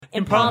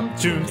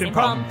Impromptunes,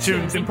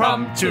 impromptunes,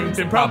 impromptunes,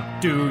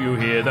 impromptu. Do you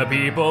hear the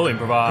people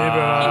improvising?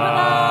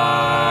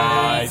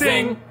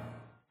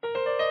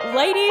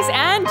 Ladies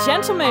and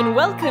gentlemen,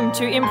 welcome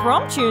to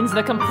Impromptunes,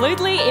 the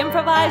completely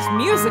improvised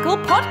musical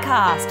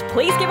podcast.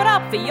 Please give it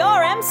up for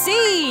your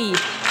MC.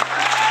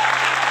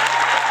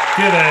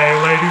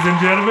 G'day, ladies and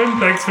gentlemen.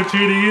 Thanks for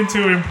tuning in to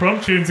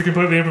Impromptunes, a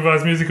completely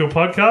improvised musical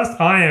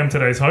podcast. I am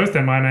today's host,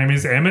 and my name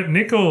is Emmett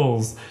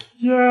Nichols.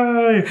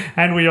 Yay!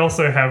 And we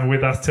also have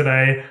with us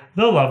today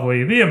the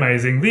lovely, the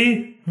amazing,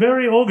 the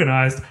very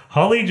organised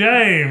Holly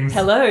James.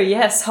 Hello,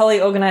 yes,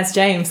 Holly Organised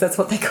James, that's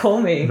what they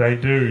call me. They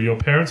do. Your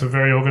parents were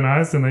very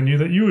organised, and they knew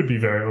that you would be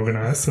very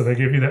organised, so they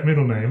gave you that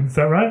middle name. Is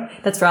that right?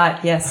 That's right,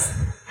 yes.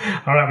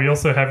 All right, we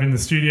also have in the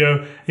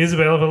studio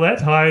Isabella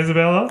Vallette. Hi,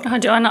 Isabella. Oh,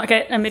 do I not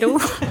get a middle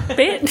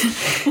bit?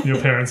 Your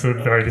parents were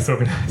very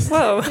disorganised.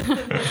 Whoa.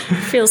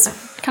 Feels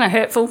kind of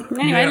hurtful.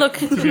 Anyway, Yeah, look.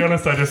 To be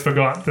honest, I just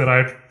forgot that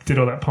I did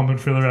all that pump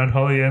and fill around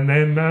Holly, and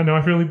then now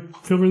I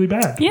feel really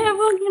bad. Yeah,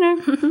 well, you know.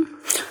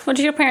 What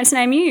did your parents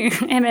name you?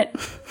 Emmett.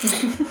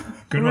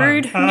 Good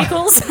Rude one.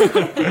 Nichols.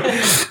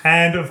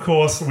 And, of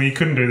course, we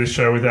couldn't do this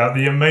show without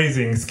the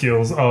amazing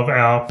skills of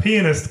our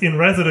pianist in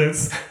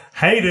residence,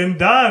 Hayden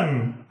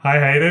Dunn. Hi,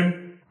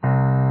 Hayden.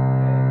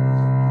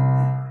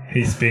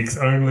 He speaks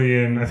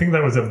only in, I think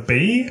that was a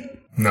B?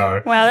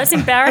 No. Wow, that's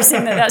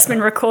embarrassing that's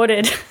been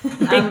recorded.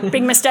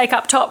 Big mistake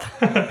up top.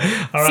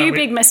 All Few right,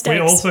 big mistakes. We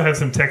also have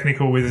some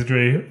technical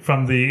wizardry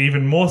from the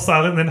even more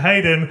silent than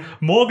Hayden,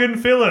 Morgan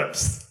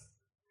Phillips.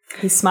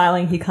 He's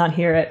smiling, he can't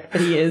hear it, but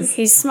he is.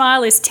 His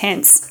smile is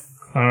tense.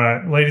 All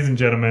right, ladies and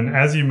gentlemen,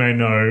 as you may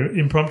know,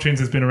 Impromptunes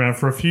has been around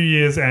for a few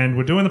years and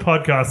we're doing the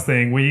podcast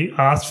thing. We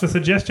asked for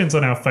suggestions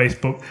on our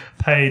Facebook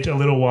page a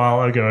little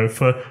while ago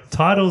for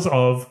titles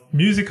of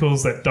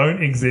musicals that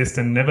don't exist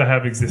and never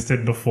have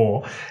existed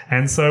before.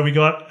 And so we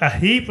got a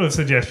heap of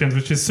suggestions,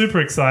 which is super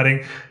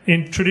exciting.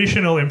 In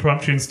traditional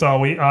Impromptune style,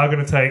 we are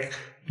going to take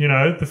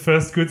the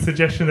first good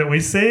suggestion that we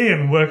see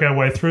and work our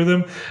way through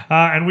them.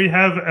 And we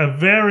have a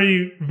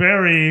very,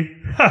 very...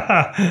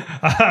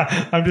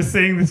 I'm just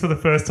seeing this for the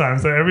first time,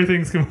 so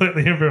everything's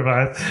completely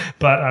improvised.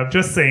 But I've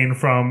just seen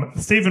from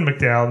Stephen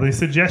McDowell the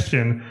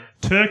suggestion,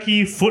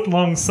 Turkey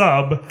Footlong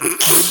Sub,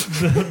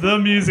 the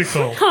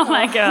musical. Oh,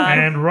 my God.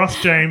 And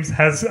Ross James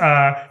has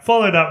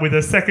followed up with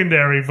a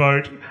secondary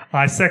vote.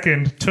 I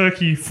second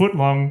Turkey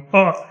Footlong...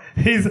 Oh,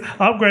 he's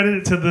upgraded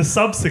it to the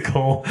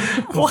Subsicle.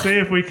 We'll see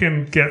if we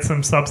can get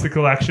some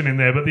Subsicle action in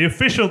there. But the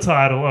official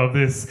title of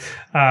this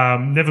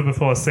never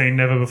before seen,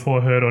 never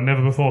before heard, or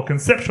never before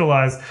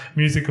conceptualized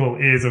musical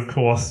is, of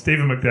course,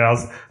 Stephen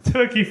McDowell's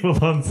Turkey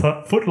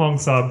Footlong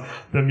Sub,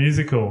 the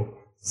musical.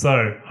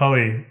 So,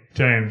 Holly,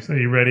 James, are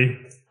you ready?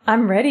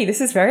 I'm ready,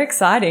 this is very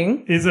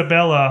exciting.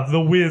 Isabella,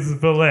 the Whiz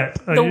Vallette.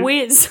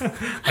 Whiz.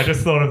 I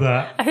just thought of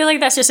that. I feel like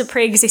that's just a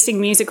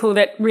pre-existing musical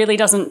that really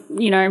doesn't,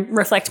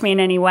 reflect me in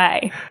any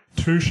way.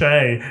 Touche.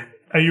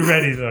 Are you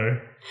ready, though?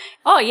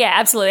 Oh, yeah,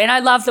 absolutely. And I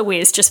love The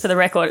Wiz, just for the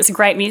record. It's a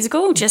great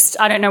musical. Just,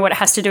 I don't know what it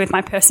has to do with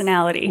my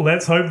personality.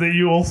 Let's hope that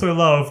you also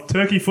love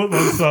Turkey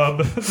Footlong Sub,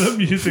 the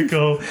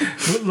musical.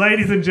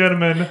 Ladies and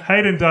gentlemen,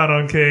 Hayden Dunn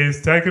on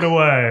keys. Take it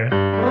away.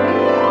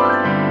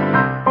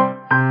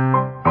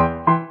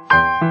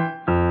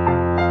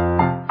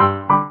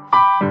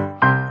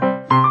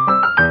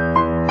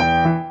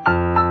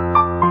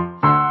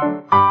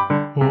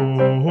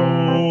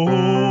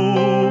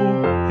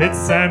 It's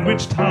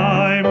sandwich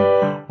time.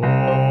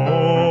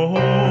 Oh,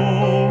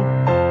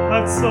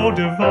 that's so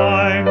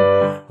divine.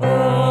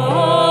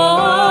 Oh,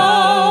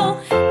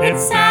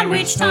 it's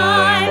sandwich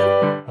time.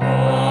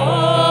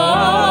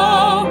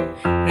 Oh,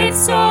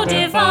 it's so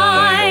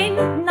divine.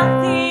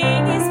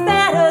 Nothing is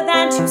better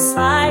than 2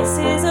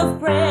 slices of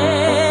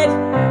bread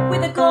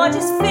with a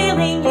gorgeous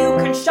filling you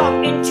can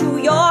shove into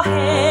your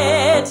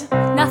head.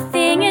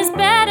 Nothing is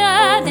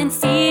better than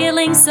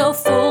feeling so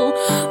full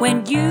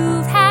when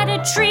you've had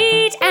a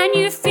treat and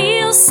you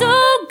feel so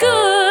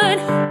good.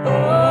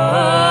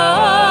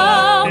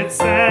 Oh, it's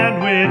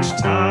sandwich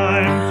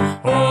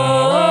time.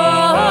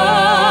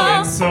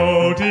 Oh, it's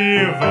so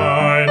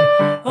divine.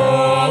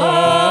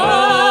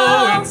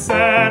 Oh, it's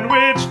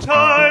sandwich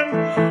time.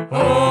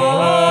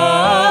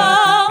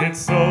 Oh, it's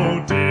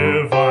so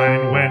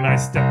divine. When I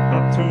step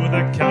up to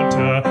the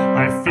counter,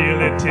 I feel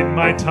it in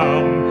my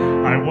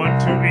tongue. I want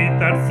to eat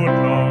that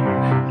footlong.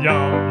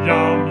 Yum,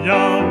 yum,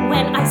 yum.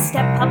 When I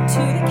step up to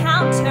the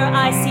counter,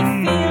 I see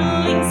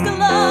fillings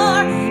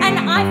galore, and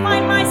I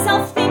find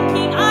myself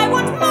thinking I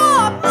want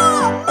more,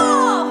 more,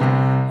 more.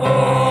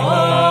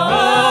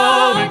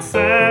 oh, It's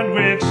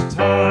sandwich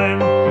time.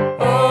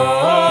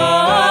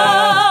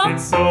 oh,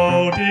 It's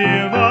so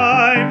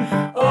divine.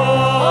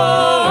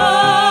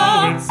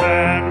 oh, It's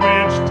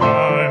sandwich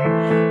time.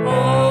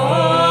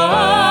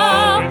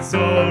 oh. It's so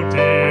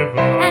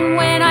divine. And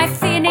when I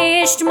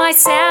finished my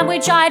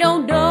sandwich, I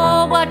don't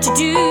know what to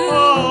do.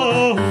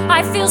 Oh,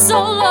 I feel so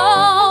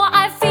low,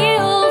 I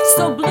feel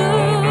so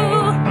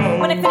blue.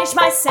 When I finish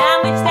my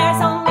sandwich,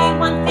 there's only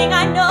one thing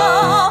I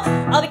know.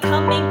 I'll be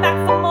coming back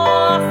for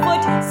more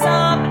foot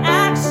sub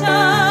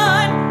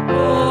action.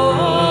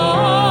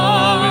 Oh,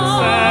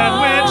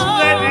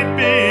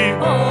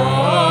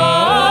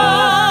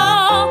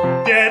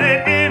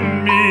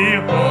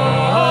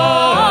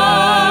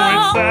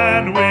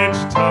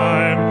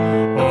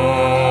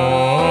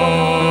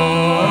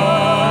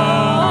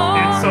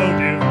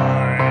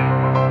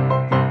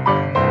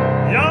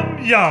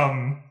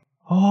 Yum.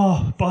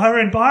 Oh,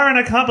 Byron,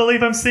 I can't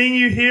believe I'm seeing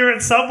you here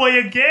at Subway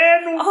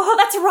again. Oh,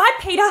 that's right,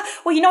 Peter.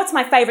 Well, you know it's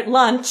my favourite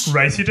lunch.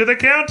 Race you to the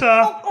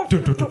counter.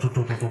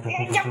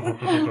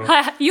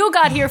 You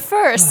got here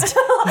first.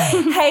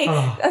 Hey,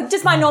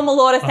 just my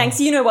normal order, thanks.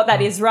 You know what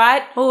that is,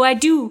 right? Oh, I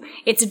do.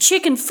 It's a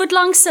chicken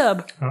footlong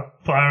sub.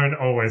 Byron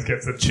always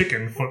gets a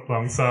chicken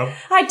footlong sub.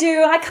 I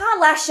do. I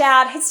can't lash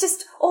out. It's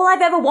just all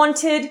I've ever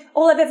wanted,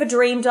 all I've ever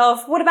dreamed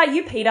of. What about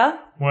you, Peter?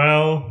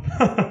 Well,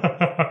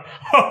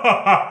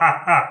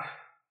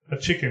 a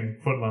chicken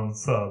footlong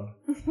sub.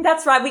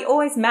 That's right. We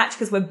always match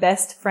because we're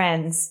best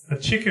friends. A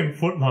chicken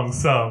footlong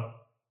sub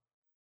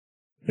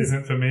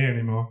isn't for me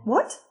anymore.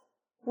 What?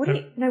 What do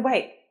you... No,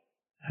 wait.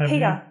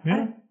 Peter.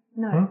 Yeah?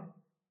 No. Huh?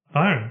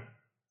 Byron,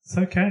 it's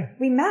okay.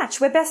 We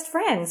match. We're best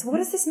friends. What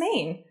does this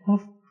mean? Well,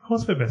 of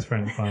course we're best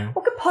friends, Byron.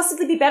 What could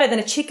possibly be better than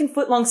a chicken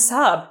footlong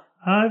sub?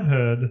 I've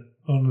heard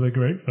on the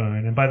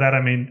grapevine, and by that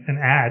I mean an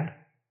ad,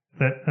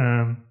 that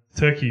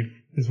Turkey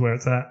is where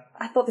it's at.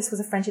 I thought this was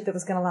a friendship that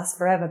was going to last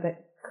forever,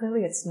 but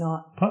clearly it's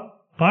not.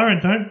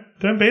 Byron,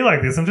 don't be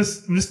like this. I'm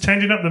just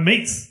changing up the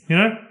meats, you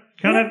know?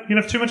 Can't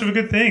have too much of a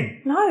good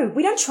thing. No,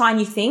 we don't try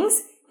new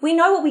things. We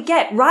know what we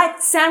get,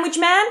 right, sandwich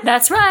man?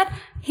 That's right.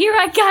 Here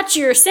I got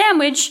your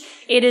sandwich.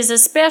 It is a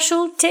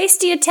special,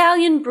 tasty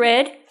Italian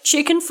bread,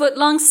 chicken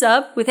footlong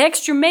sub with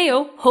extra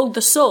mayo. Hold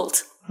the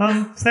salt.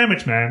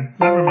 Sandwich man.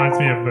 That reminds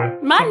me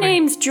of My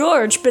name's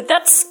George, but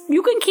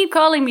you can keep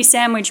calling me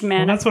Sandwich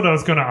Man. Well, that's what I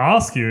was going to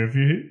ask you, if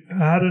you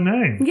had a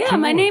name. Yeah,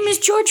 George. My name is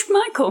George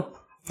Michael.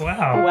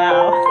 Wow.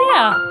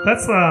 Yeah.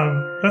 That's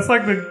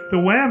like the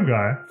Wham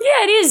guy.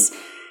 Yeah, it is.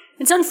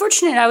 It's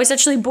unfortunate. I was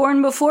actually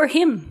born before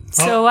him,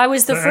 so I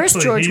was the first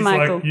actually, George he's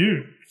Michael. Like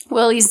you.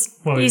 Well,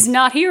 he's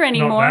not here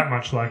anymore. Not that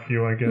much like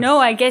you, I guess. No,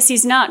 I guess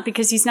he's not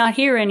because he's not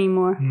here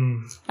anymore.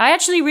 I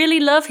actually really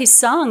love his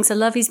songs. I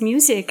love his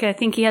music. I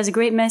think he has a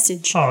great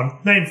message. Oh,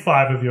 name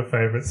 5 of your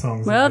favourite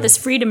songs. Well, there's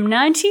Freedom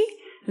 90.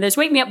 There's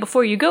Wake Me Up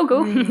Before You Go.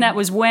 That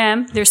was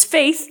Wham. There's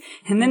Faith.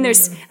 And then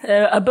there's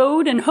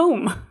Abode and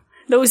Home.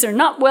 Those are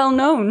not well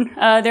known.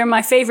 They're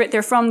my favorite.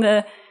 They're from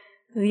the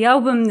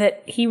album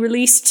that he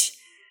released,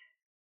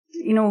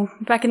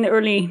 back in the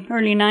early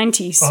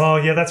 90s. Oh,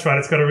 yeah, that's right.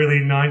 It's got a really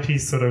 90s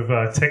sort of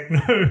techno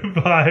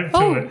vibe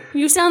to it.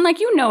 You sound like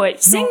you know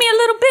it. Sing me a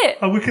little bit.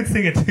 Oh, we could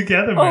sing it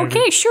together, maybe.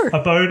 Okay, sure.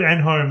 Abode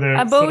and Home. They're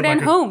Abode sort of and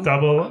like Home.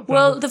 Double.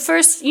 Well, the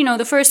first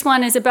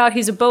one is about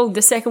his abode.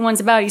 The second one's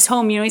about his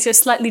home. He's got a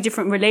slightly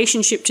different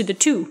relationship to the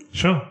two.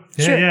 Sure.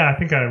 Yeah, Sure. yeah, I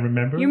think I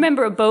remember. You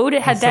remember Abode?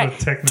 It had Sort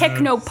that of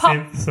techno pop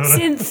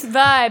synth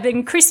vibe,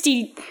 and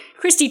Christy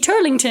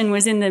Turlington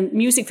was in the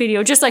music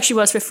video, just like she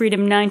was for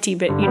Freedom 90,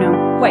 but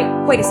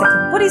Wait a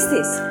second. What is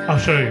this? I'll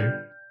show you.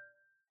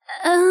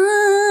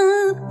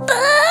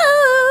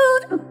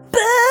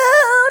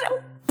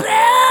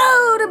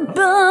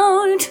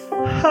 Abode.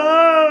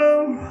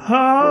 Home,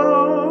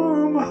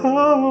 home,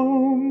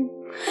 home.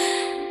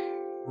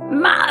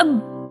 My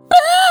abode.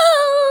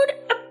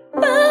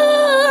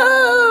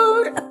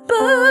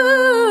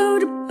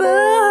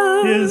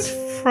 Is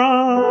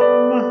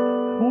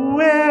from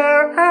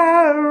where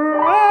I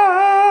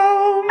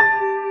roam.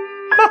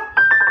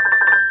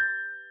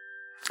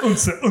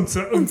 Unsa.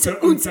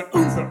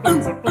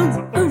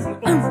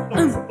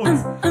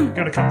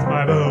 Gotta come to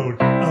my abode.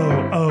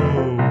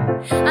 Oh.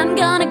 I'm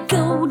gonna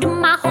go to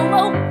my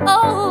home.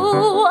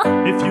 Oh.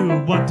 If you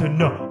want to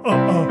know.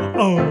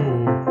 Oh.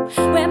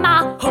 Where my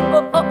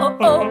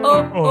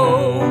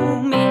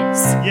home is.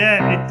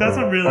 Yeah, it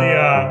doesn't really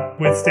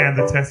withstand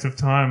the test of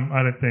time,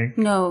 I don't think.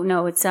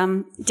 No, it's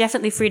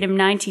definitely Freedom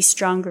 90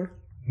 stronger.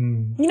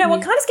 You know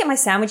what? Can I just get my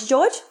sandwich,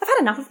 George? I've had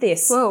enough of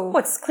this. Whoa.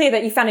 Well, it's clear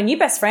that you found a new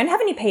best friend,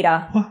 haven't you,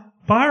 Peter? What?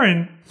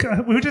 Byron,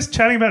 we were just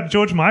chatting about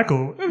George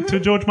Michael to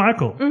George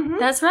Michael.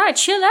 That's right,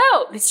 chill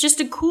out. It's just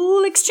a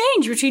cool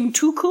exchange between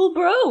two cool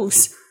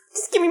bros.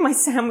 Just give me my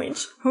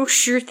sandwich. Oh,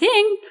 sure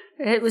thing.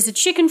 It was a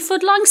chicken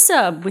footlong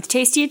sub with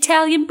tasty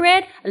Italian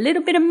bread, a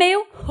little bit of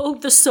mayo,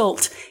 hold the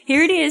salt.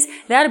 Here it is.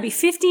 That'll be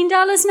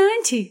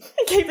 $15.90.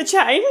 Keep the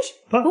change.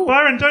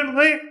 Byron, don't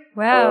leave.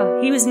 Wow,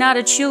 he was not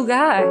a chill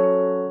guy.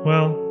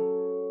 Well,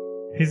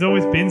 he's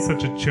always been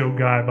such a chill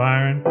guy,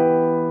 Byron.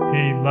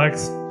 He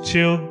likes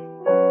chilled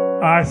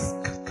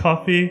iced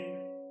coffee.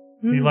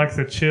 He likes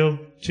a chilled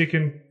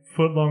chicken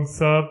footlong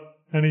sub.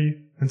 And he,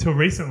 until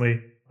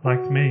recently,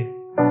 liked me.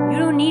 You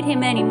don't need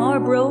him anymore,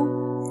 bro.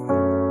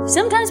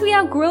 Sometimes we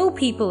outgrow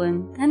people,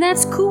 and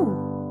that's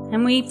cool.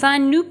 And we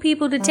find new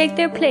people to take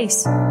their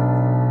place.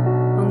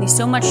 Only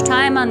so much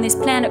time on this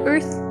planet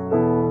Earth.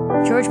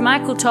 George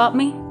Michael taught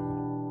me.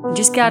 You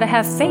just gotta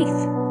have faith.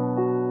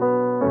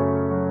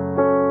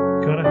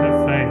 Gotta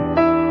have faith.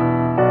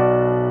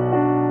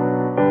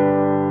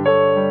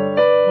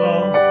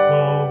 Whoa.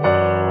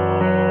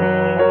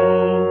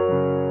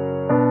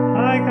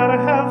 I gotta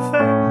have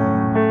faith.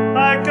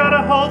 I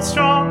gotta hold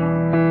strong.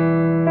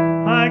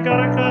 I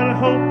gotta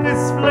hope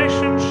this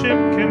relationship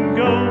can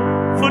go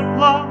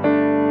footlong.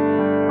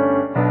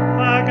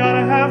 I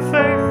gotta have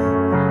faith.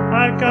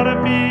 I gotta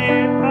be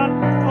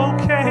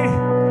okay.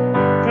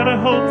 Gotta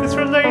hope this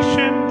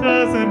relation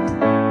doesn't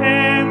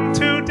And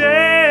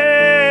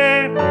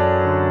today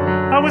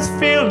I was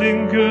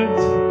feeling good.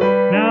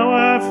 Now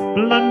I've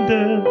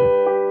blundered.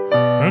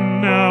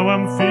 And now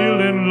I'm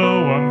feeling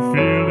low. I'm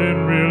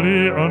feeling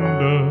really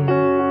under.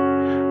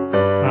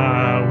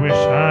 I wish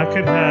I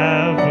could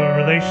have a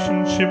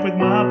relationship with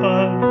my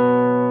bud.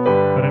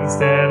 But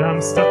instead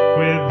I'm stuck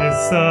with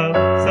this sub.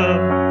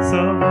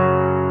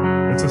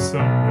 It's a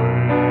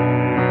subway.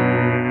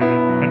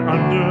 An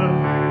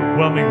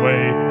underwhelming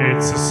way.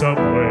 It's a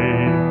subway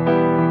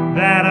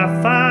that I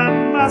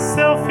find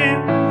myself in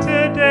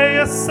today.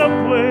 A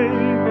subway.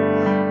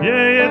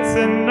 Yeah, it's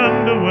an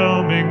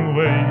underwhelming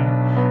way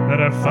that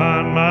I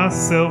find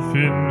myself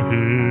in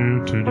here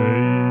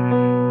today.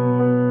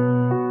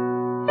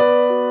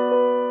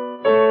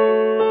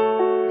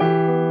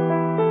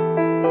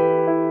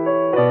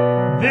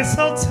 This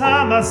whole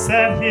time I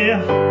sat here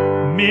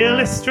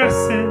merely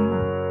stressing.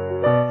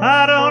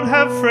 I don't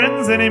have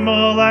friends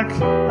anymore, like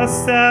a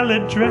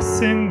salad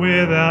dressing,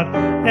 without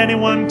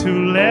anyone to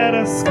let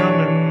us come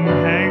and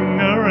hang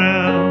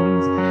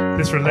around.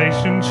 This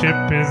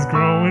relationship is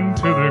growing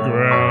to the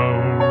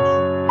ground.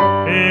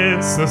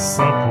 It's a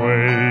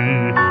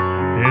subway.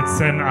 It's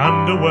an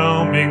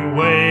underwhelming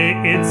way.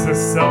 It's a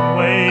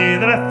subway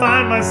that I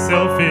find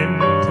myself in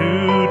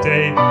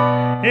today.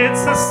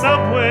 It's a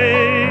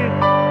subway.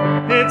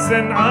 It's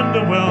an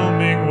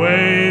underwhelming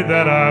way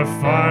that I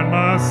find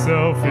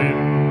myself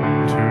in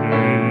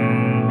today.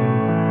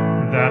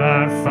 That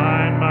I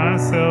find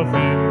myself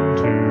in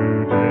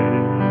today.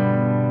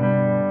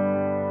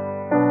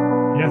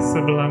 Yes,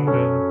 a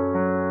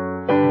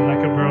blunder,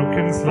 like a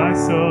broken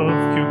slice of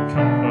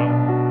cucumber.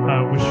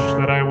 I wish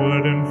that I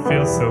wouldn't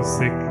feel so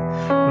sick,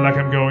 like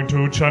I'm going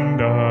to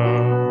chunder.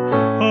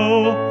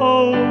 Oh,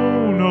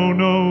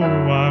 no,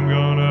 I'm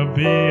gonna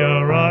be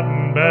a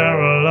rotten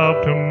barrel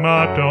of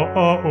tomato.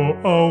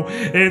 Oh,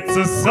 it's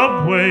a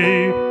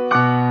subway.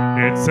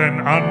 It's an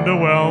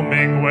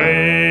underwhelming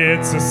way.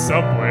 It's a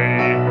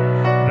subway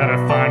that I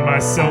find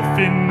myself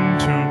in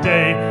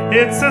today.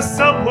 It's a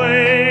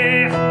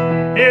subway.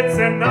 It's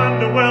an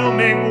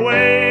underwhelming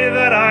way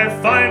that I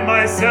find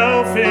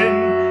myself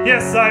in.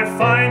 Yes, I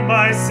find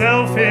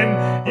myself in.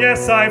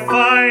 Yes, I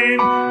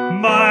find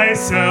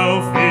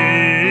myself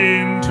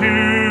in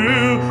today.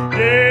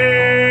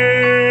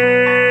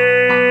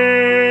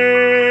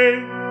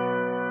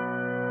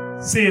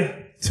 See you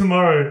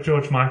tomorrow,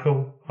 George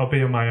Michael. I'll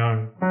be on my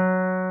own.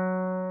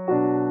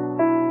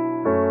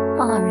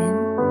 Byron,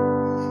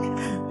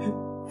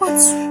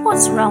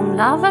 what's wrong,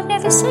 love? I've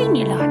never seen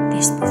you like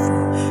this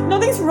before.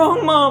 Nothing's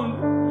wrong,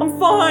 Mum. I'm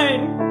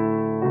fine.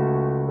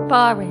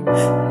 Byron,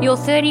 you're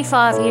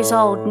 35 years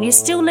old and you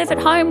still live at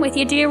home with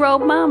your dear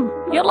old mum.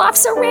 Your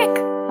life's a wreck.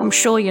 I'm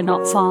sure you're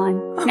not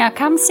fine. Now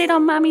come sit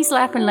on Mummy's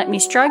lap and let me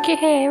stroke your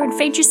hair and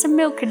feed you some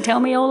milk and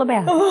tell me all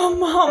about it. Oh,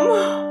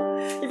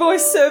 Mum. You've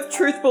always served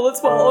truth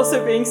bullets while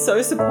also being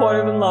so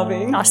supportive and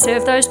loving. I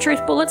serve those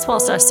truth bullets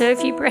whilst I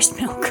serve you breast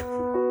milk.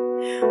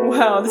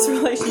 Wow, this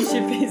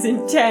relationship is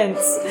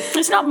intense.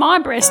 It's not my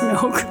breast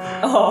milk.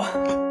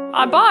 Oh,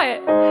 I buy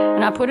it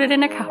and I put it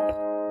in a cup.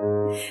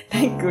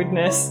 thank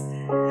goodness.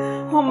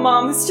 Oh,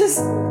 Mum, it's just...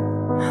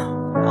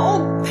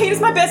 Oh, Peter's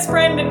my best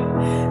friend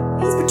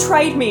and he's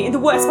betrayed me in the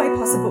worst way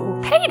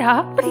possible.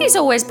 Peter? But he's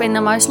always been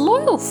the most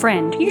loyal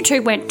friend. You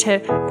two went to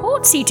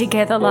Portsea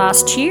together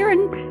last year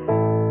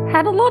and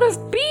had a lot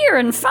of beer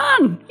and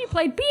fun. You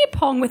played beer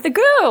pong with the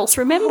girls,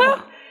 remember?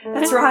 Oh,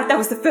 that's right, that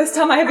was the first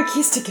time I ever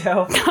kissed a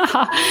girl.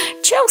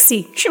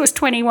 Chelsea, she was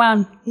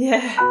 21.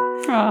 Yeah.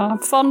 Oh, I'm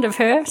fond of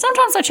her.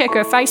 Sometimes I check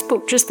her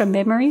Facebook just for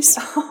memories.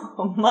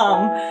 Oh,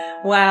 Mum.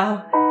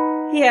 Wow.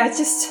 Yeah,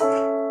 it's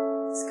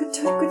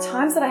good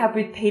times that I have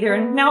with Peter,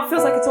 and now it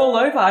feels like it's all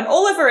over, and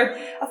all over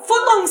a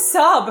foot-long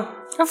sub.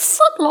 A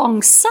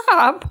foot-long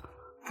sub?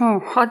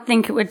 Oh, I'd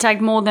think it would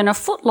take more than a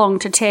foot long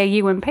to tear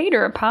you and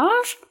Peter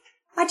apart.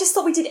 I just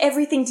thought we did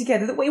everything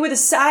together, that we were the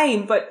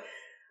same, but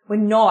we're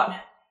not.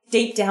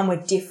 Deep down, we're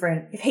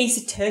different. If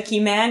he's a turkey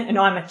man and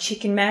I'm a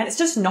chicken man, it's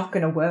just not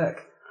going to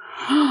work.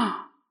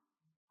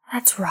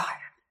 That's right.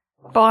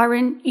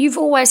 Byron, you've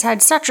always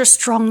had such a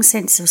strong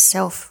sense of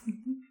self.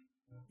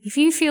 If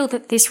you feel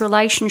that this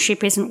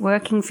relationship isn't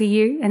working for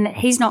you and that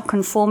he's not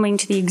conforming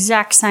to the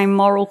exact same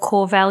moral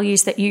core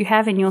values that you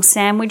have in your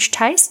sandwich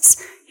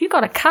tastes, you've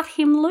got to cut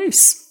him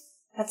loose.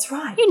 That's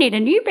right. You need a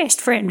new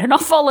best friend, and I'll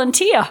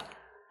volunteer.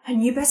 A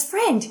new best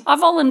friend? I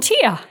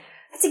volunteer.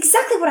 That's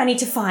exactly what I need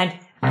to find.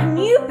 A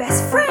new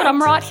best friend. But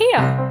I'm right here.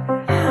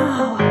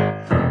 Oh,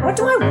 what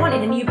do I want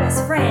in a new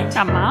best friend?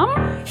 A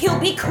mum? He'll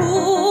be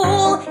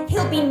cool,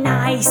 he'll be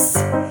nice,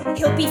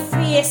 he'll be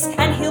fierce,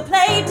 and he'll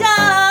play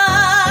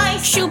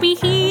dice. She'll be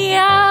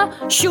here,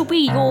 she'll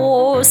be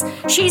yours.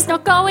 She's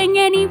not going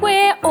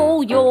anywhere,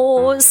 all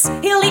yours.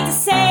 He'll eat the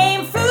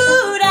same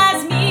food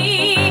as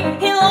me.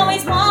 He'll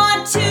always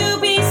want to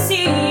be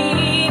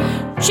seen.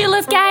 She'll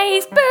have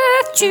gave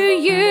birth to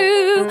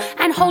you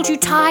and hold you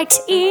tight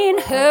in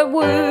her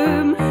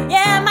womb.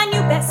 Yeah, my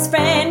new best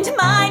friend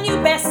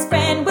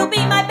will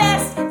be my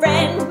best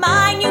friend.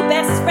 My new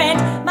best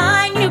friend,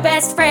 my new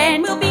best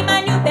friend will be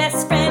my new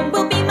best friend.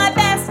 Will be my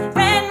best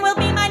friend.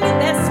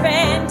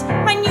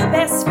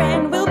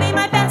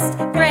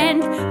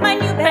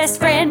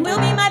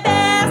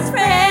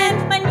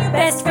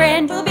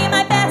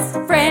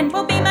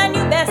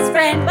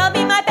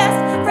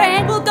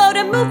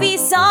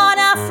 movies on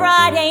a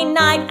Friday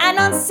night, and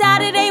on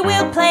Saturday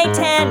we'll play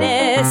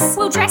tennis.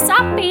 We'll dress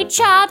up each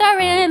other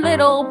in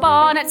little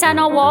bonnets, and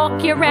I'll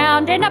walk you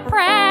around in a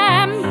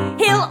pram.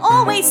 He'll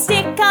always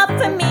stick up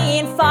for me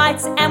in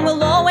fights, and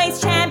we'll always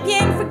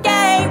champion for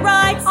gay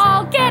rights.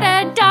 I'll get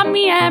a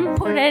dummy and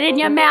put it in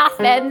your mouth,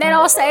 and then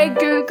I'll say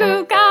goo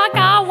goo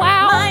gaga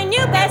wow. My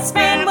new best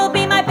friend will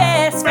be my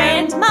best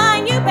friend.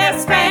 My new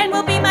best friend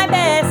will be my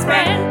best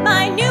friend.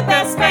 My new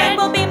best friend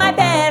will be my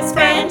best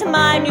friend.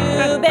 My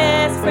new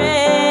best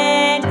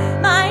friend.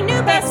 My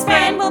new best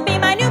friend will be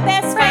my new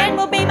best friend.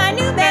 Will be my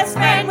new best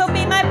friend. Will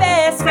be my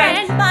best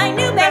friend. My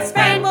new best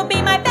friend will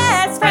be my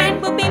best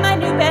friend. Will be my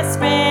new best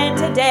friend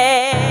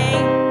today.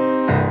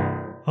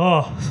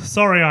 Oh,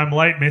 sorry I'm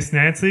late, Miss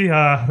Nancy.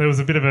 There was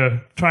a bit of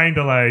a train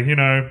delay,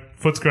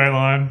 Footscray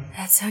line.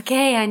 That's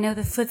okay, I know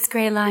the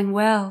Footscray line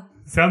well.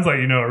 Sounds like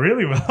you know it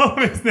really well,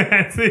 Miss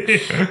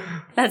Nancy.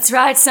 That's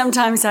right,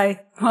 sometimes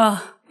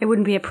it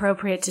wouldn't be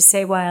appropriate to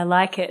say why I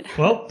like it.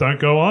 Well,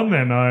 don't go on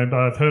then.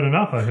 I've heard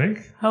enough, I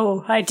think.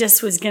 Oh, I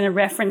just was going to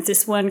reference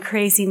this one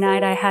crazy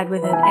night I had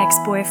with an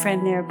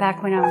ex-boyfriend there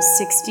back when I was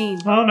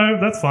 16. Oh, no,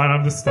 that's fine.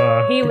 I'm just...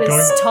 He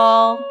was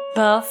tall,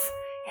 buff,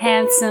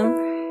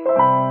 handsome.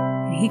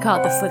 He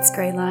called the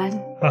Footscray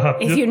line.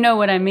 If you know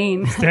what I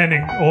mean.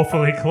 Standing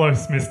awfully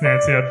close, Miss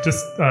Nancy. I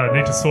just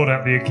need to sort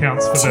out the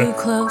accounts for Too the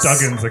close.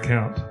 Duggins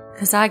account.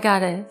 Because I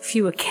got a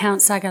few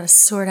accounts I got to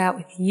sort out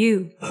with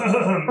you.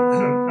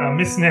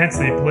 Miss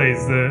Nancy,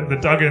 please. The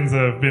Duggins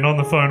have been on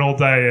the phone all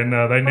day and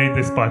they need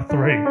this by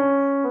 3.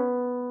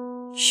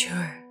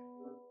 Sure.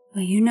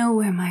 Well, you know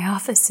where my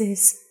office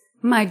is.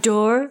 My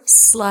door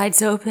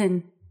slides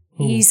open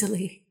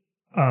easily.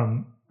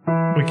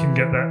 We can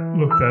get that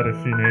looked at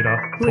if you need us.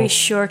 We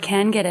sure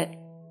can get it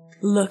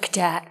looked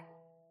at.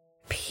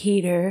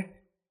 Peter.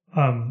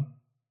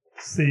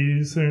 See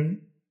you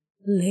soon.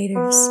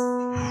 Laters.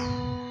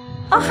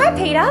 Oh, hi,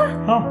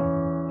 Peter. Oh,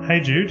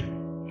 hey, Jude.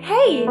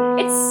 Hey,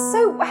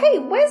 hey,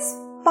 where's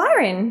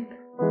Byron?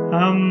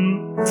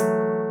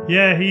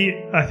 Yeah,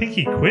 I think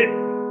he quit.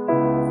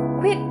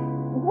 Quit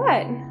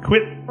what?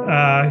 Quit,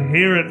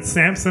 here at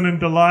Samson and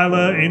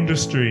Delilah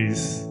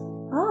Industries.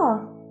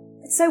 Oh,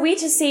 it's so weird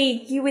to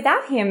see you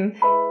without him.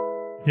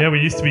 Yeah,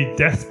 we used to be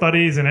death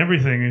buddies and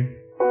everything.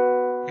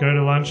 Go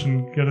to lunch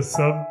and get a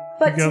sub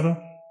together.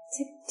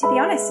 To be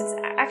honest, it's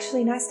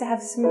actually nice to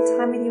have some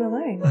time with you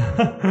alone.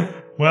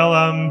 Well,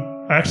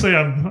 actually,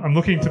 I'm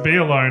looking to be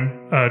alone,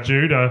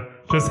 Jude.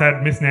 Just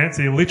had Miss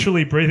Nancy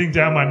literally breathing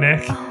down my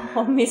neck.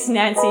 Oh, Miss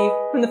Nancy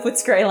from the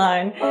Footscray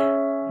line.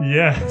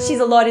 Yeah. She's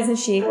a lot, isn't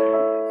she?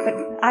 But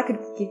I could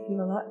give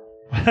you a lot.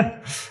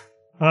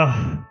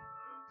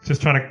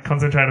 Just trying to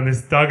concentrate on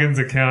this Duggins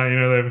account.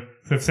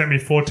 They've sent me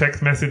 4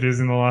 text messages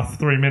in the last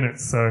 3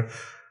 minutes, so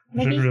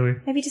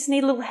Maybe just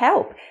need a little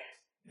help.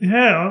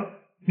 Yeah,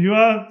 you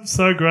are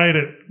so great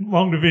at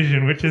long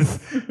division, which is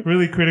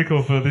really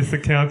critical for this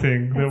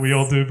accounting that we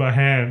all do by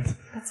hand.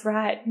 That's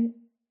right.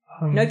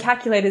 No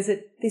calculators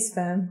at this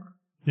firm.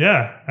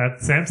 Yeah,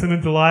 at Samson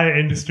and Delilah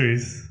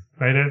Industries.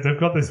 They've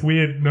got this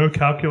weird no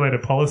calculator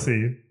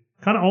policy.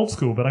 Kind of old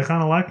school, but I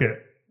kind of like it.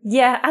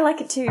 Yeah, I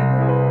like it too.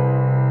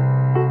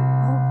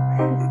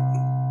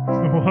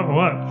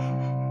 What?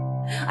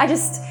 I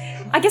guess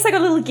I got a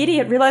little giddy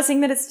at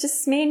realizing that it's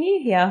just me and you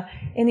here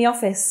in the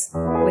office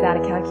without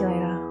a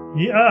calculator.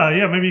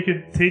 Yeah, maybe you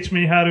could teach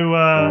me how to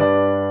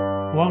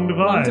long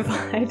divide. Long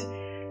divide.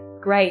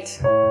 Great.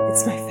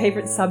 It's my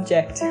favorite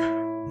subject.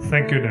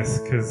 Thank goodness,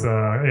 because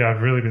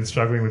I've really been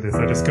struggling with this.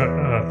 I just got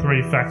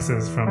 3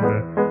 faxes from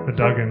the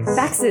Duggins.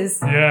 Faxes?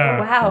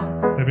 Yeah. Wow.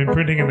 They've been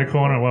printing in the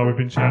corner while we've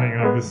been chatting.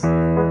 I've just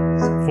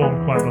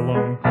formed quite the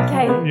long...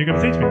 Okay. You're going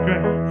to teach me,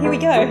 great. Here we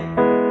go.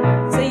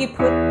 So you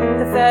put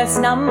the first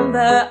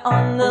number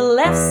on the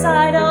left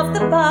side of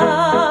the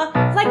bar.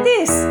 Like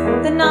this.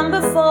 The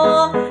number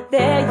 4,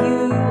 there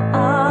you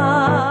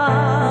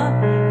are.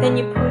 Then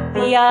you put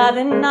the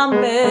other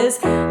numbers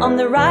on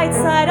the right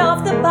side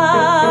of the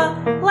bar.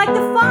 Like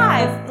the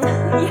 5.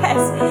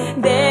 Yes,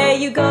 there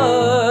you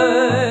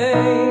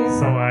go.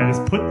 So I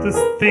just put this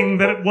thing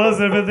that it was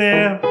over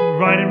there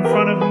right in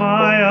front of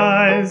my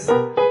eyes.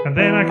 And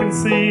then I can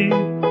see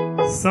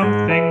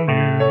something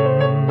new.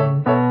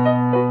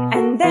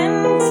 And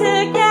then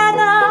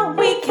together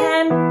we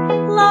can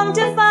long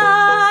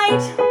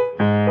divide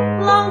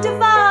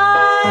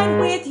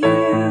with you.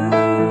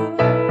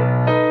 And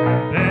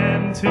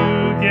then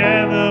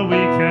together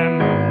we can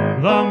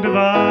long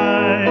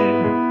divide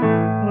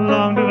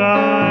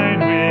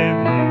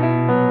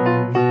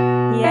with you.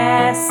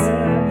 Yes,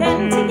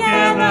 then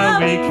together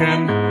we can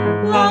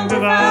long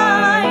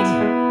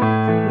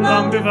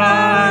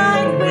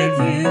divide with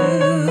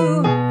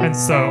you. And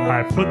so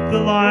I put the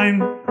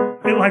line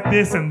like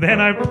this, and then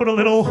I put a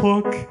little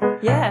hook.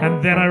 Yeah.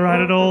 And then I write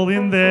it all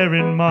in there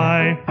in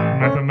my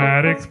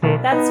mathematics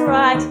book. That's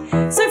right.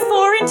 So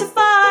 4 into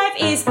 5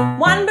 is 1 but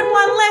 1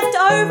 left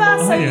over.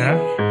 So yeah.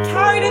 You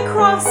carry it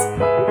across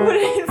and put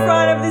it in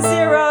front of the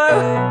 0.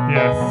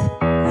 Yes.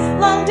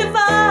 Long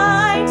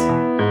divide.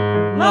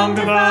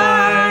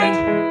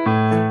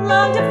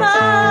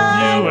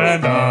 You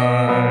and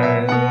I.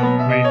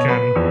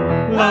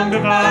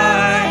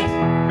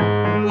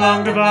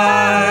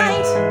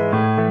 divide,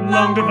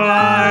 long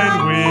divide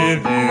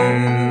with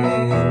you.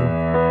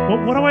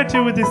 What do I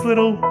do with this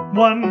little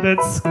one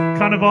that's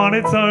kind of on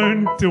its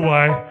own? Do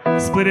I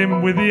split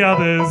him with the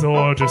others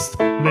or just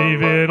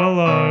leave it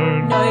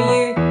alone? No,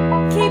 you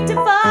keep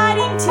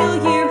dividing till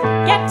you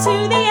get to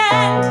the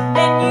end.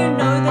 Then you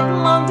know that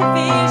long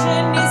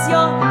division is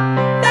your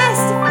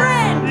best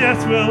friend.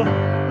 Yes, we'll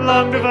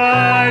long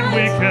divide,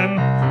 we can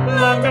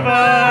long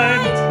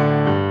divide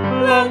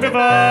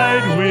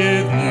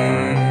with you.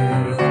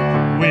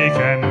 We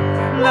can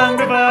long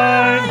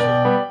divide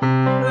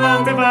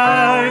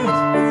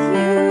With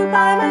you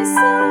by my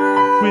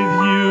side, with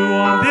you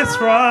on this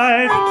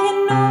ride. I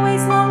can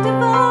always long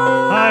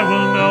divide. I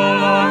will no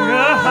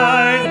longer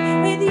hide.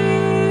 With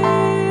you,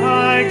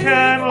 I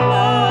can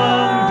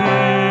long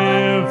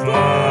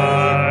divide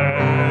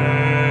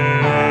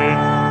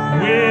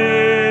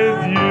with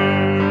you.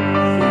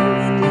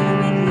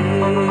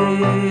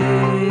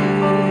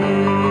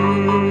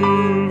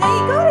 There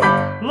you got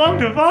it. Long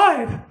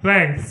divide.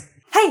 Thanks.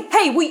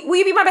 Hey, will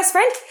you be my best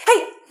friend?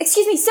 Hey,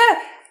 excuse me, sir.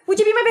 Would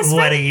you be my best What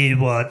friend? do you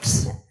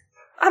want?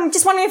 I'm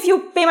just wondering if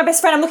you'll be my best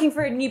friend. I'm looking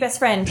for a new best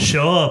friend.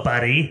 Sure,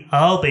 buddy.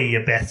 I'll be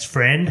your best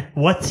friend.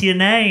 What's your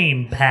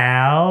name,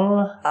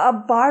 pal?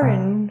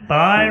 Byron.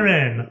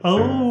 Byron.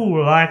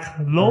 Oh, like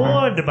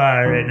Lord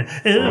Byron.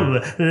 Ooh,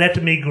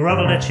 let me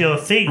grovel at your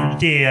feet,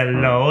 dear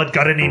Lord.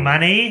 Got any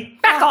money?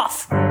 Back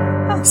off!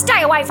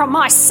 Stay away from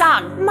my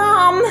son!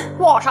 Mum,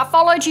 What? I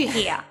followed you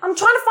here. I'm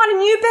trying to find a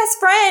new best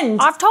friend.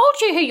 I've told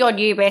you who your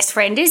new best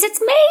friend is. It's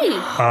me!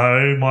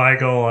 Oh my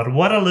god,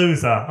 what a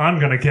loser. I'm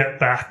gonna get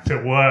back to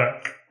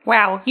work.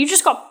 Wow, you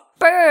just got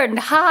burned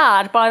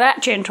hard by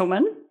that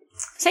gentleman.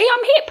 See,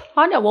 I'm hip.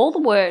 I know all the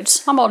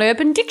words. I'm on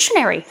Urban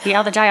Dictionary. The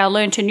other day I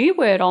learnt a new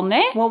word on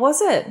there. What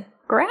was it?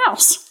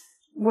 Grouse.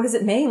 What does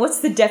it mean?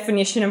 What's the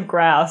definition of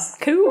grouse?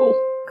 Cool.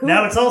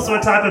 Now, it's also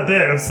a type of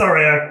bird. I'm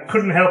sorry, I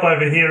couldn't help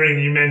overhearing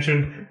you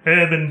mention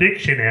Urban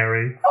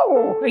Dictionary.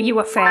 Oh, are you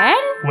a fan?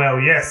 Well,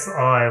 yes,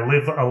 I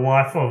live a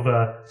life of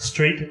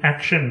street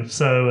action,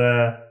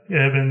 so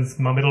Urban's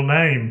my middle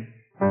name.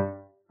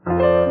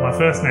 My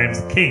first name's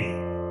Keith.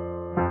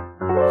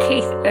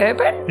 Keith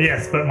Urban?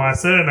 Yes, but my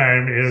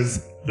surname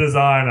is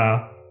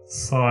Designer,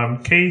 so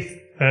I'm Keith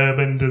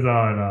Urban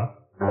Designer.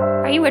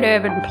 Are you an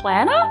urban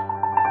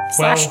planner?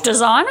 Slash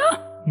designer?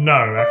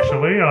 No,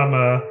 actually, I'm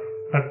a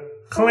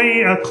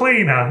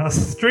cleaner, a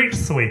street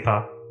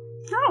sweeper.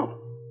 Oh.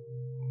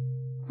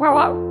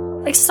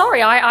 Well,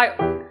 sorry, I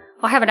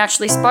haven't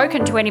actually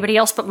spoken to anybody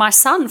else but my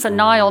son for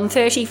nigh on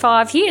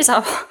 35 years.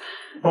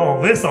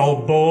 Oh, this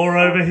old bore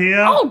over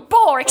here. Old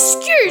bore,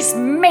 excuse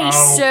me,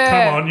 Oh, sir.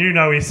 come on, you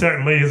know he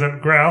certainly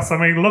isn't grouse. I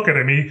mean, look at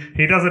him,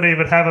 he doesn't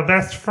even have a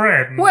best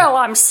friend. Well,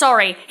 I'm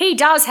sorry. He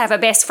does have a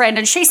best friend,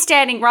 and she's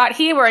standing right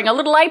here wearing a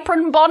little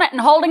apron, bonnet, and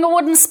holding a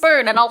wooden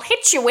spoon, and I'll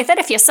hit you with it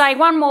if you say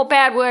one more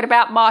bad word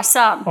about my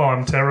son. Oh,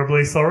 I'm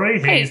terribly sorry.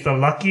 Hey. He's the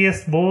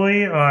luckiest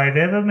boy I've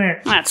ever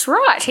met. That's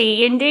right,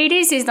 he indeed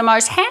is. He's the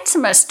most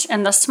handsomest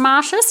and the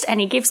smartest, and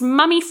he gives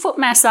mummy foot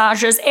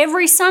massages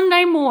every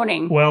Sunday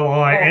morning. Well,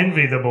 I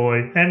envy the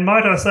boy. And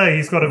might I say,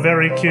 he's got a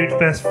very cute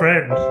best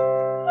friend.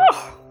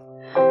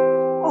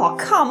 Oh,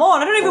 come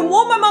on. I don't even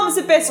want my mum as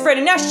a best friend,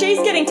 and now she's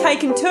getting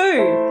taken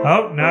too.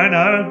 Oh,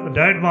 no,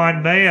 don't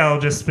mind me. I'll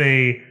just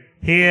be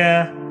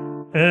here,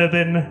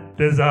 urban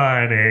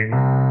designing.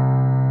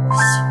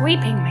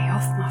 Sweeping me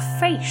off my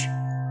feet.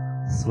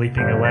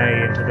 Sweeping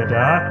away into the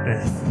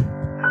darkness.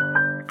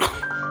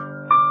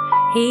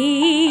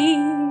 He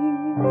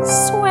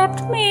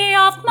swept me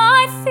off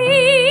my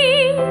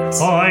feet.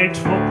 I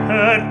took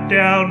her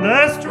down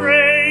the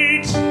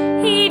street.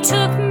 He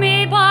took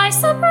me by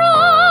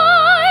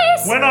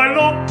surprise. When I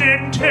looked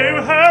into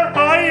her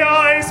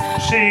eyes,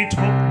 she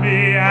took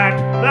me at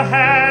the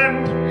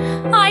hand.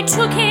 I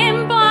took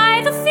him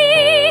by the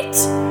feet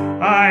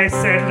I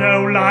said,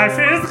 no, life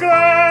is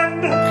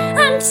grand.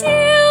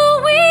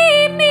 until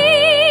we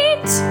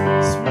meet.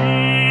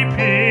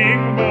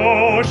 Sweeping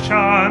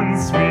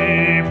motions,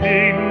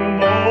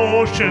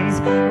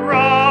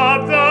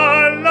 rub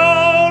the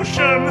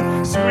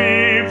lotion.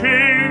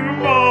 Sweeping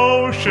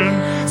motion,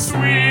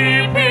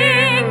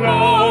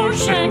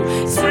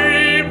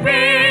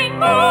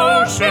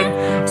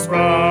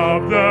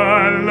 rub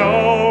the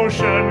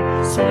lotion.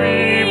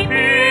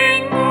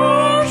 Sweeping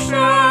motion.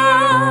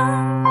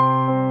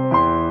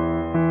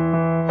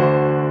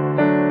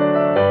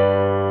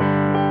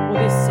 Well,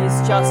 this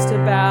is just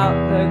about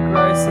the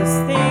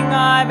grossest thing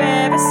I've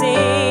ever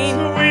seen.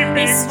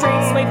 This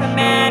street sweeper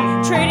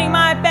man treating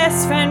my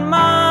best friend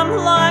mum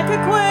like a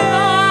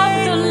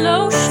queen. The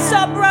lotion.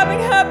 Stop rubbing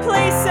her,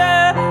 please,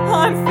 sir.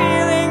 I'm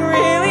feeling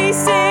really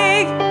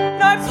sick.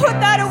 No, put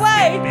that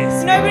away.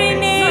 Nobody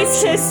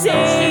needs to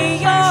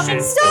see. Oh,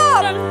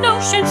 stop. The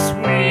lotion.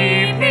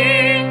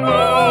 Sweeping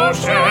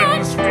motion,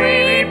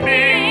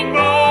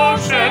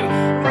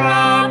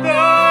 rub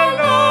the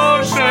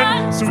lotion.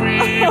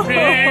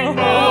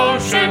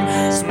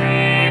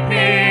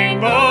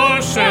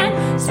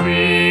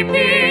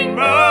 Sweeping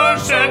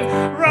motion,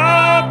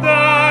 rub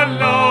the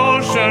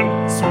lotion.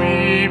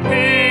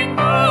 Sweeping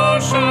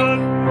motion.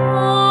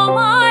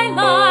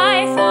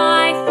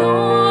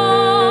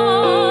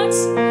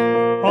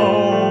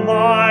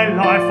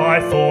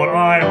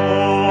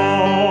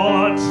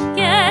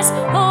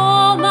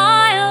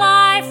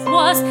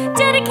 was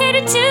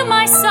dedicated to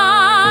my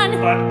son.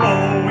 But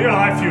oh, your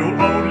life you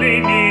only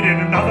needed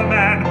another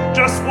man,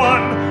 just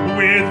one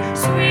with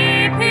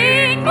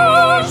Sweeping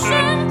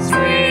motion,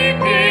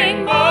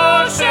 sweeping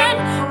motion,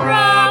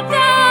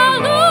 revolution,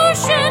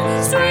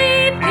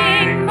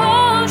 sweeping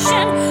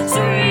motion,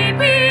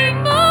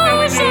 sweeping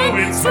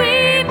motion,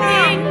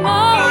 sweeping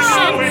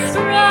motion,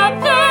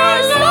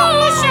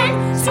 revolution,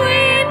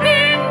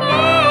 sweeping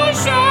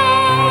motion.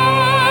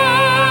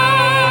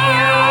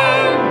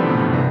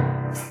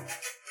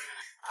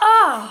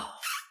 Oh,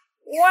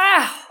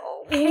 wow,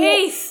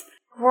 Keith.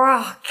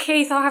 Wow,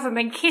 Keith, I haven't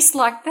been kissed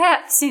like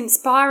that since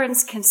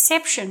Byron's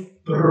conception.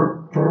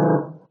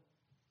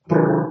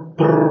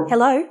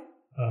 Hello?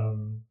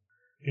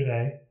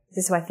 G'day. Is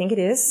this who I think it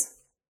is?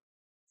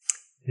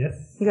 Yes.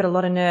 You got a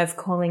lot of nerve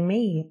calling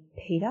me,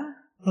 Peter.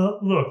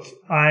 Look,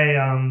 I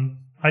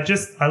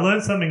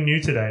learned something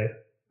new today.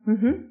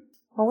 Mm-hmm.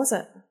 What was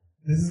it?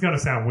 This is going to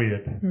sound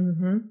weird.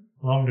 Mm-hmm.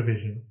 Long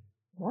division.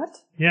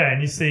 What? Yeah,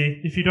 and you see,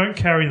 if you don't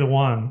carry the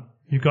one,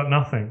 you've got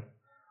nothing.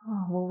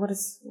 Oh, well,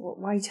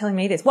 why are you telling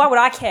me this? Why would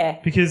I care?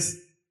 Because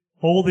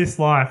all this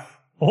life,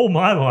 all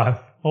my life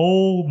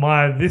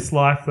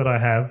that I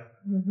have,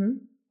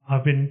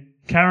 I've been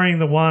carrying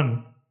the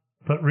one,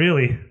 but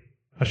really,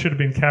 I should have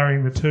been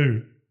carrying the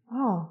two.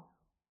 Oh.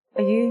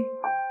 Are you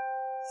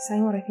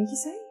saying what I think you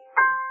say?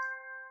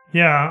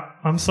 Yeah,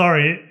 I'm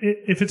sorry.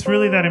 If it's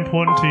really that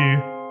important to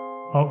you,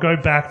 I'll go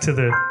back to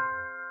the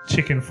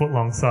chicken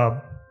footlong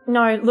sub.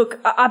 No, look,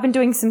 I've been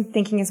doing some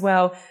thinking as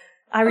well.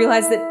 I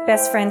realised that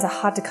best friends are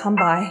hard to come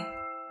by.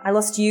 I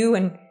lost you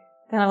and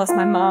then I lost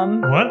my mum.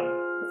 What?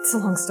 It's a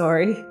long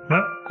story.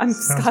 That I'm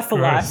sounds scarred for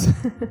gross. life.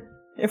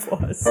 It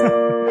was.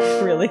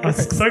 Really gross.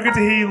 It's so good to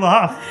hear you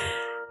laugh,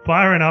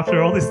 Byron,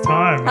 after all this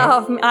time.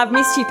 Oh, I've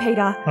missed you,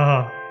 Peter.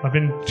 Oh, I've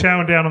been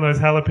chowing down on those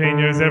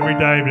jalapenos every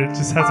day, but it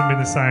just hasn't been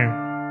the same.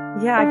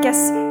 Yeah, I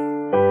guess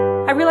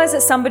I realise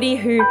that somebody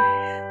who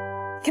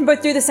can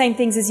both do the same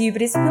things as you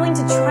but is willing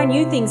to try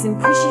new things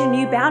and push you to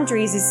new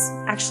boundaries is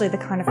actually the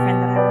kind of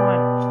friend that I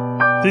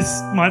want.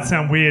 This might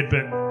sound weird,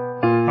 but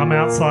I'm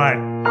outside.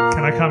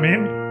 Can I come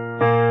in?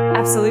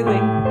 Absolutely.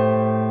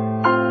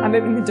 I'm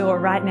opening the door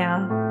right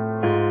now.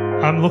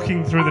 I'm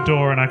looking through the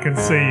door and I can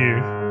see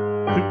you.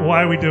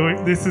 Why are we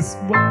doing this?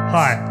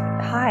 Hi.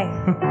 Hi.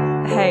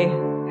 Hey.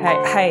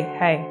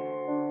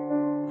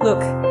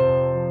 Look,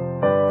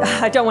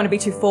 I don't want to be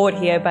too forward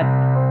here, but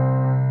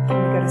can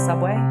we go to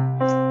Subway?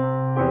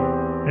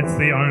 It's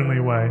the only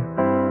way.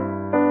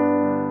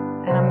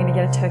 And I'm going to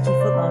get a turkey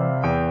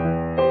footlong.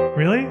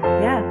 Really?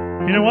 Yeah.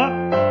 You know what?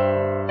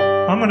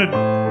 I'm going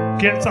to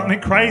get something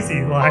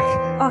crazy, like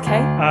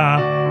Okay.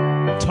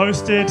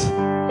 toasted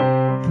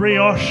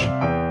brioche,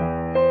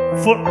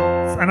 1.5 foot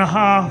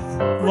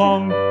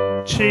long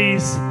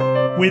cheese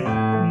with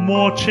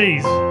more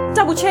cheese.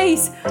 Double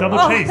cheese. Double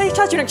cheese. They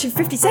charge you an extra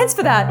 50 cents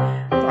for that.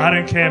 I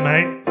don't care,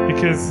 mate,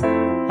 because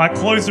I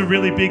closed a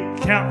really big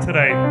account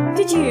today.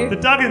 Did you? The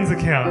Duggins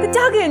account. The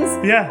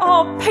Duggins. Yeah.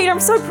 Oh, Peter, I'm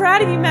so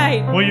proud of you,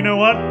 mate. Well, you know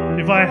what?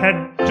 If I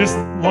had just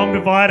long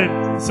divided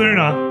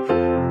sooner,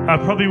 I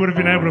probably would have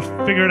been able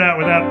to figure it out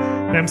without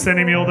them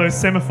sending me all those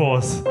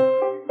semaphores.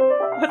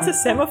 What's a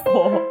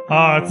semaphore?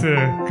 It's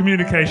a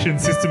communication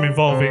system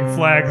involving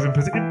flags and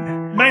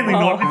mainly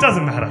not. It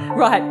doesn't matter.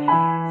 Right.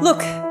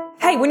 Look.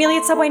 Hey, we're nearly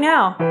at Subway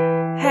now.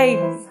 Hey.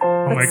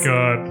 Oh my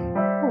god.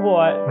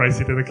 What? Race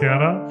you to the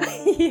counter?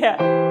 Yeah.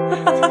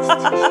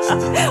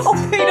 Oh,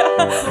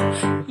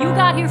 Peter. You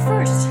got here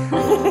first.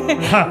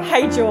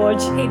 Hey,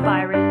 George. Hey,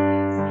 Byron.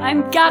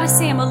 I'm gotta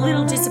say I'm a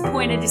little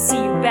disappointed to see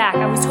you back.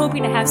 I was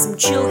hoping to have some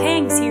chill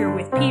hangs here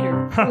with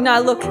Peter. No,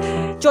 look,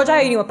 George, I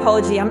owe you an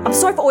apology. I'm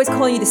sorry for always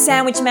calling you the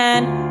Sandwich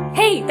Man.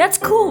 Hey, that's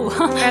cool.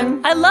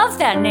 I love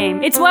that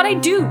name. It's what I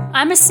do.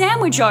 I'm a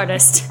sandwich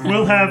artist.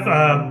 We'll have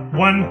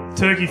one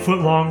turkey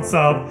footlong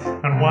sub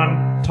and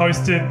one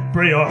toasted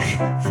brioche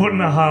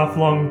 1.5 foot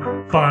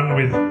long bun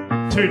with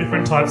 2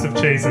 different types of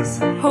cheeses.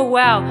 Oh,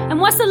 wow.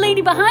 And what's the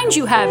lady behind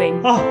you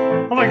having?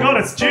 Oh my god,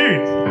 it's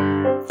Jude.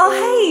 Oh,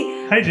 hey.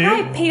 Hey, Jude.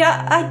 Hi, Peter.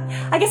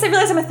 I guess I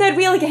realise I'm a third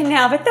wheel again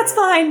now, but that's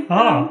fine.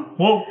 Oh,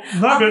 well,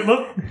 no, but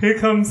look, here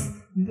comes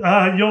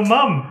your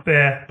mum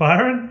there,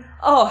 Byron.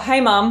 Oh,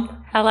 hey, Mum.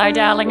 Hello,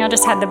 darling. I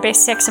just had the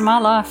best sex of my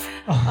life.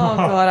 Oh,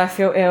 God, I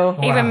feel ill.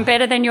 Even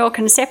better than your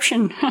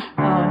conception. Oh,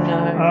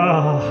 no.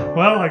 Oh,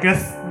 well, I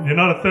guess you're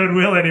not a third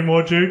wheel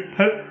anymore, Jude.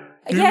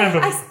 You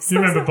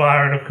remember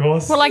Byron, of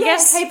course. Well, I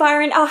guess... Hey,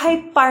 Byron. Oh,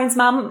 hey, Byron's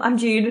mum. I'm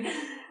Jude.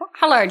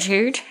 Hello,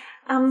 Jude.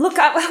 Look,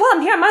 while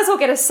I'm here, I might as well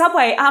get a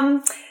Subway.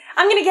 I'm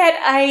going to get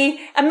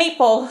a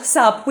meatball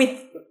sub with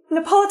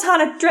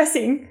Napolitana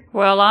dressing.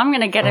 Well, I'm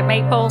going to get a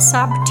meatball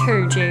sub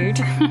too, Jude.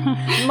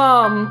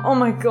 Mum, oh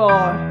my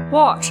God.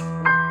 What?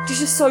 She's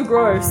just so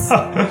gross.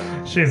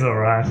 She's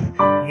alright.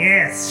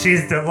 Yes,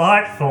 she's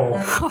delightful.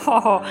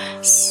 Oh,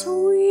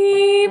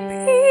 sweeping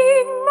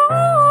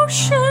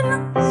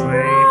motion.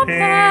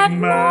 Sweeping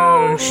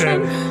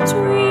motion.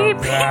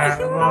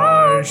 Sweeping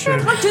motion.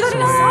 Can't do that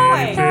in a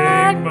Subway.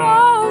 That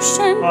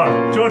motion.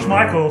 Oh, George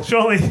Michael,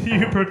 surely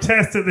you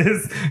protest at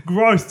this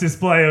gross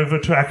display of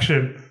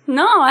attraction.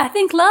 No, I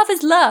think love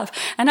is love,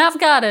 and I've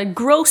got a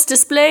gross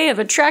display of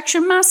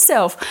attraction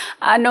myself.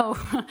 I know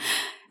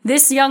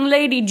this young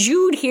lady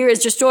Jude here has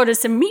just ordered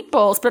some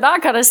meatballs, but I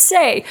gotta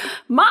say,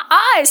 my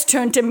eyes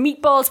turned to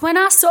meatballs when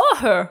I saw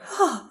her.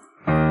 Oh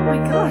my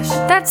gosh.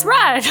 That's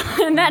right,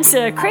 and that's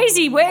a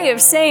crazy way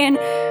of saying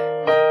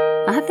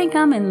I think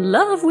I'm in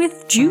love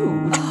with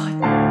Jude.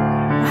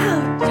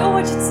 Wow,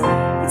 George,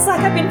 it's like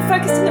I've been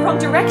focused in the wrong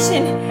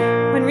direction,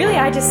 when really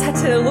I just had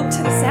to look to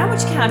the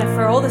sandwich counter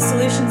for all the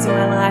solutions in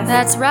my life.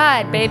 That's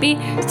right, baby.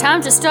 It's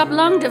time to stop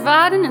long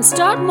dividing and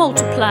start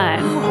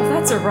multiplying. Oh,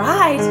 that's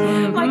right.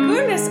 My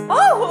goodness.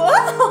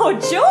 Oh,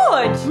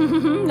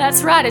 George.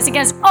 That's right. It's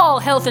against all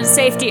health and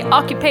safety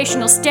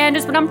occupational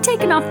standards, but I'm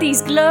taking off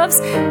these gloves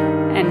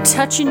and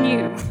touching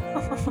you.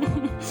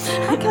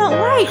 I can't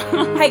wait.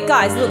 Hey,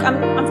 guys, look,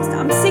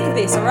 I'm sick of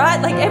this, all right?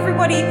 Like,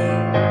 everybody...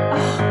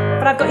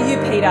 but I've got you,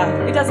 Peter.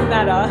 It doesn't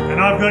matter. And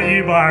I've got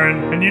you,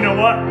 Byron. And you know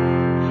what?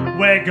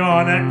 We're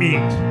gonna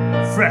eat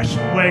fresh.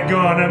 We're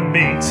gonna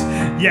meet.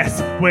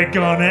 Yes, we're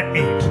gonna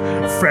eat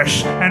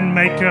fresh and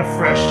make a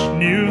fresh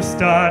new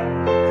start.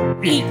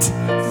 Eat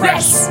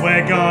fresh.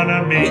 We're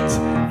gonna meet.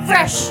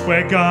 Fresh.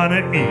 We're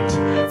gonna eat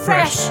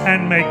fresh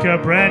and make a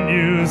brand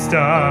new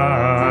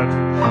start.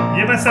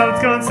 Yeah, my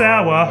salad's gone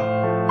sour.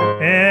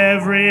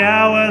 Every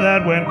hour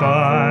that went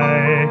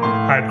by,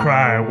 I'd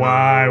cry,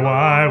 why?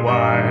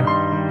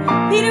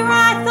 Peter,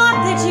 I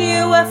thought that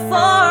you were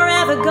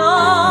forever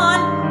gone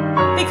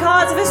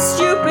because of a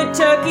stupid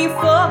turkey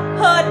foot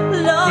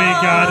law. We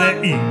gotta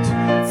eat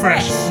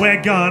fresh.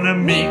 We're gonna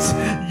meet.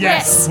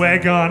 Yes, we're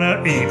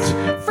gonna eat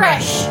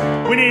Fresh.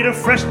 We need a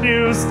fresh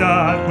new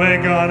start.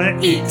 We're gonna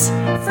Eat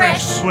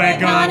fresh. We're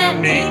gonna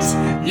meet.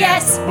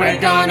 Yes, we're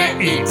gonna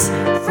eat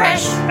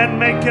fresh. and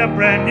make a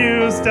brand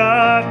new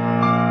start.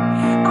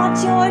 Oh,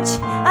 George,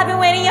 I've been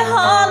waiting your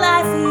whole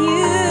life for you.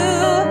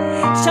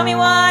 Show me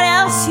what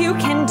else you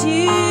can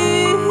do.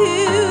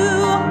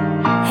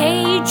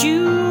 Hey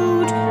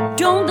Jude,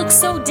 don't look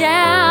so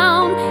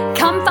down.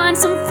 Come find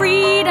some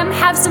freedom,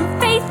 have some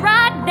faith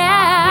right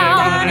now. We're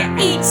gonna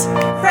eat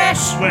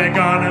fresh. We're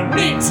gonna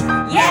meet.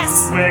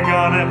 Yes, We're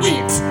gonna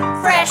eat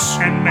fresh.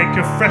 and make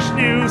a fresh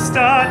new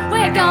start.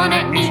 We're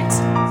gonna eat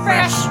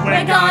fresh.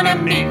 We're gonna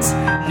meet.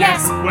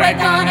 Yes, we're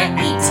gonna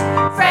eat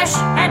fresh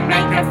and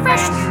make a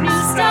fresh new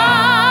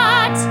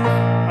start.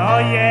 Oh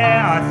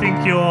yeah, I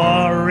think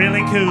you're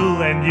really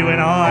cool, and you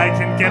and I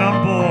can get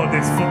on board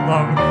this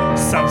footlong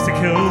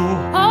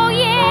substacle. Oh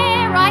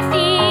yeah, I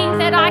think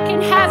that I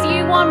can have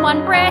you on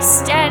one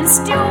breast and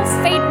still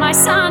feed my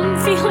son,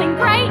 feeling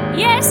great.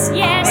 Yes,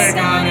 We're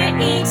gonna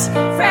eat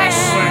fresh.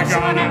 We're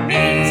gonna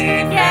meet.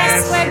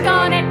 Yes, we're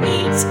gonna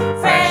eat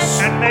fresh.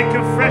 and make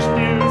a fresh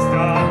new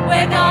start.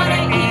 We're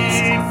gonna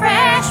eat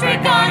fresh.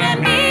 We're gonna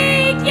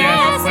meet.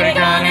 Yes, we're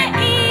gonna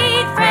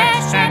eat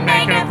fresh and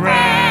make a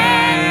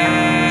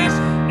fresh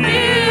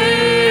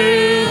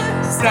new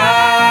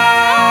start.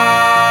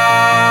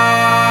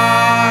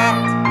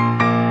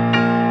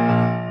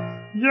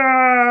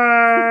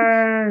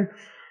 Yay!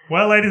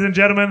 Well, ladies and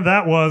gentlemen,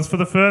 that was, for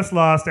the first,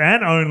 last,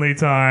 and only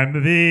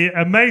time, the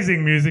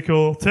amazing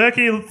musical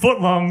Turkey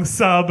Footlong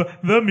Sub,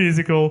 the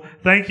musical.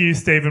 Thank you,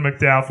 Stephen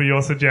McDowell, for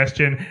your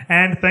suggestion.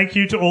 And thank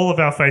you to all of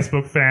our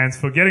Facebook fans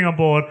for getting on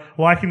board,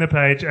 liking the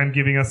page, and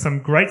giving us some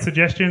great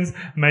suggestions.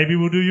 Maybe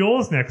we'll do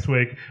yours next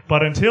week.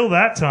 But until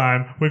that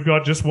time, we've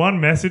got just one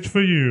message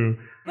for you.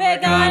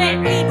 We're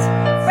gonna eat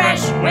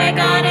fresh.